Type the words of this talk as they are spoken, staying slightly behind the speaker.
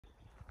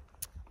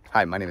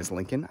Hi, my name is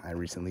Lincoln. I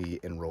recently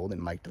enrolled in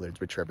Mike Dillard's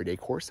Richer Everyday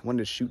course. I wanted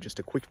to shoot just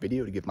a quick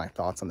video to give my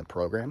thoughts on the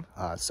program.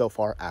 So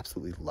far,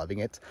 absolutely loving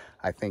it.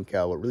 I think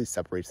what really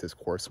separates this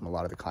course from a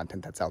lot of the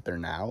content that's out there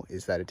now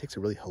is that it takes a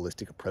really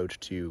holistic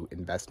approach to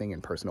investing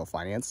and personal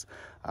finance.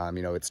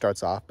 It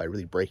starts off by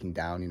really breaking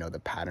down, the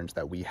patterns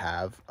that we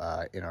have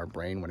in our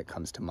brain when it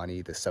comes to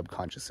money, the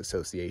subconscious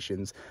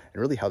associations,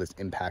 and really how this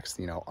impacts,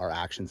 our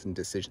actions and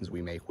decisions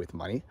we make with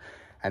money.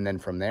 And then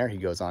from there, he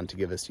goes on to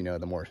give us,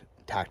 the more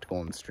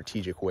tactical and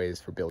strategic ways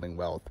for building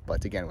wealth.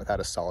 But again, without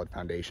a solid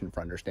foundation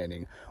for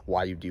understanding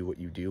why you do what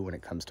you do when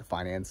it comes to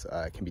finance,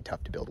 it can be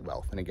tough to build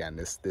wealth. And again,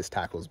 this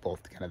tackles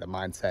both kind of the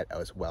mindset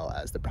as well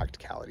as the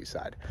practicality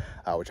side,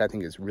 which I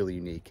think is really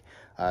unique.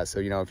 So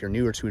if you're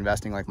newer to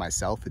investing like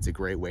myself, it's a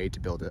great way to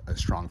build a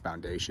strong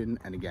foundation.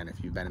 And again,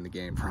 if you've been in the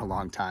game for a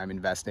long time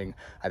investing,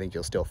 I think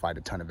you'll still find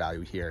a ton of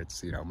value here.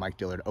 It's, Mike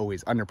Dillard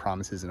always under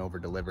promises and over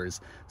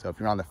delivers. So if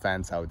you're on the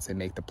fence, I would say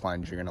make the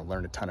plunge. You're going to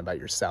learn a ton about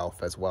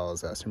yourself as well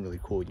as some really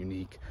cool,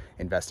 unique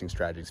investing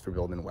strategies for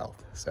building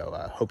wealth. So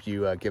hope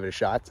you give it a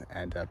shot,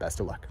 and best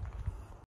of luck.